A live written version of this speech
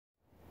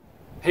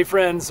Hey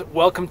friends,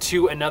 welcome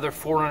to another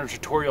 4Runner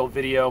tutorial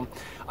video.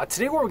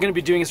 Today what we're going to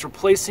be doing is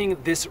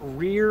replacing this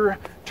rear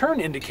turn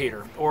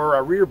indicator or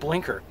a rear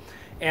blinker.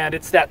 And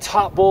it's that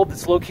top bulb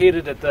that's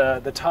located at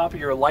the top of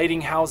your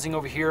lighting housing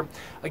over here.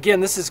 Again,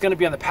 this is going to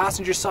be on the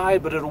passenger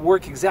side, but it'll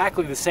work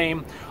exactly the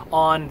same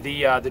on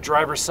the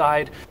driver's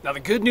side. Now the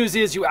good news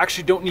is you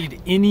actually don't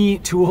need any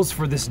tools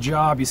for this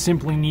job. You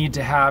simply need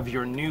to have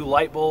your new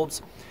light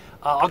bulbs.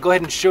 I'll go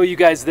ahead and show you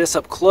guys this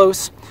up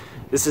close.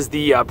 This is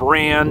the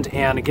brand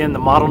and again the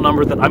model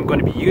number that I'm going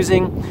to be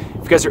using.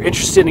 If you guys are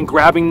interested in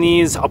grabbing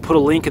these, I'll put a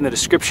link in the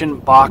description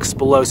box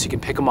below so you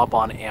can pick them up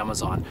on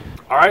Amazon.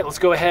 All right, let's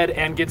go ahead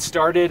and get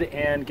started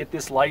and get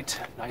this light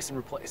nice and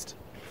replaced.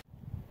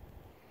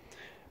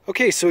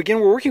 Okay, so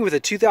again, we're working with a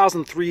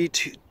 2003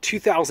 to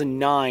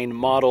 2009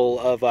 model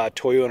of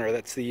Toyota.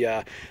 That's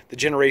the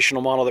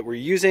generational model that we're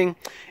using.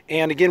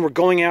 And again, we're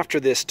going after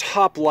this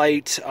top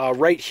light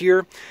right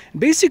here.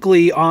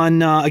 Basically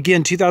on,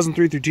 again,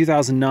 2003 through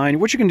 2009,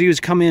 what you're going to do is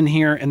come in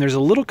here and there's a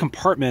little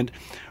compartment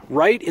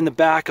right in the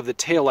back of the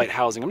taillight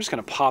housing. I'm just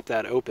going to pop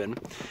that open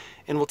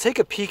and we'll take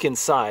a peek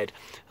inside.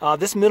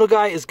 This middle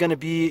guy is going to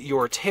be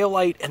your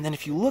taillight, and then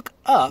if you look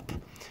up,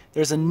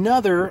 there's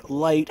another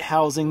light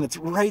housing that's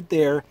right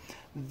there.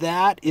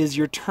 That is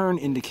your turn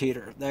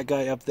indicator, that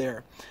guy up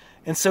there.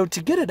 And so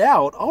to get it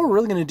out, all we're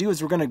really going to do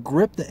is we're going to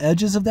grip the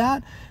edges of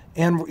that.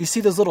 And you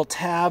see those little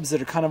tabs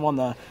that are kind of on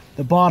the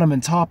bottom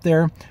and top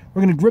there.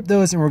 We're going to grip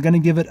those and we're going to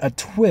give it a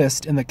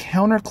twist in the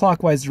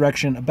counterclockwise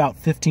direction about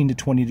 15 to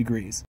 20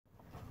 degrees.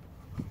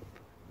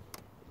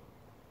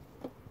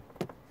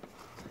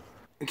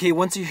 Okay,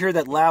 once you hear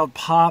that loud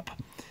pop,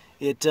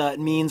 it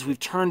means we've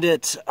turned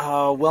it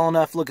well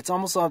enough. Look, it's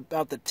almost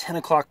about the 10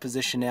 o'clock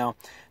position now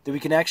that we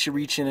can actually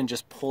reach in and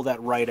just pull that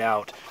right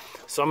out.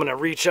 So I'm going to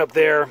reach up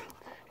there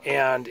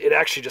and it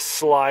actually just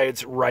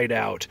slides right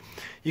out.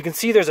 You can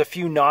see there's a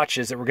few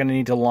notches that we're going to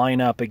need to line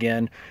up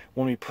again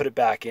when we put it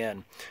back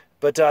in.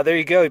 But there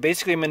you go.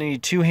 Basically, I'm going to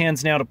need two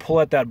hands now to pull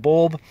out that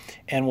bulb,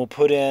 and we'll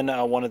put in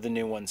one of the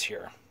new ones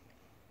here.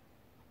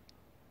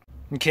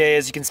 Okay,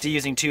 as you can see,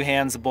 using two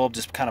hands, the bulb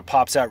just kind of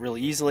pops out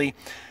really easily.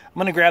 I'm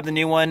going to grab the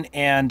new one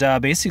and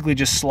basically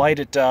just slide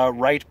it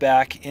right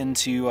back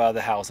into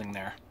the housing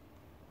there.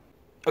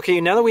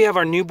 Okay, now that we have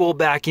our new bulb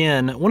back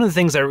in, one of the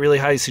things I really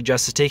highly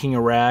suggest is taking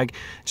a rag,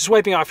 just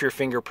wiping off your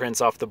fingerprints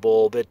off the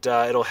bulb.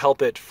 It'll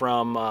help it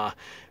from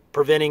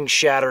preventing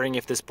shattering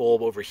if this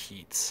bulb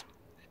overheats.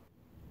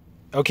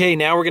 Okay,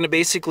 now we're going to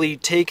basically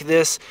take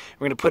this,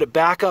 we're going to put it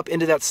back up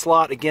into that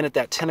slot again at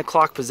that 10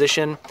 o'clock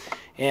position.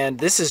 And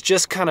this is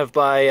just kind of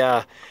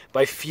by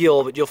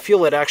feel, but you'll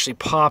feel it actually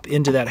pop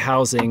into that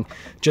housing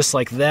just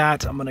like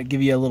that. I'm going to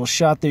give you a little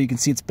shot there. You can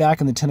see it's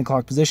back in the 10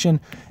 o'clock position.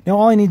 Now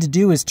all I need to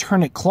do is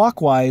turn it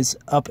clockwise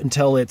up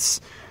until it's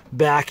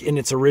back in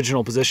its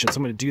original position. So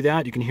I'm going to do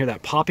that. You can hear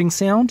that popping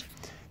sound.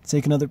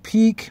 Take another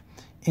peek,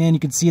 and you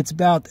can see it's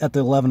about at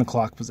the 11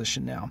 o'clock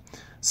position now.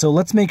 So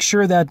let's make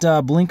sure that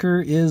blinker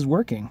is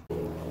working.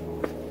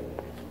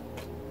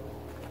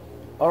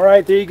 All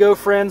right, there you go,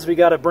 friends. We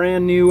got a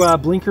brand new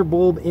blinker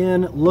bulb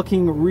in,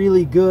 looking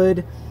really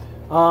good.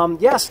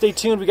 Yeah, stay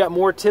tuned. We got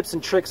more tips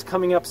and tricks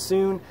coming up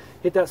soon.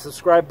 Hit that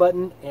subscribe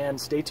button and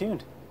stay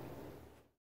tuned.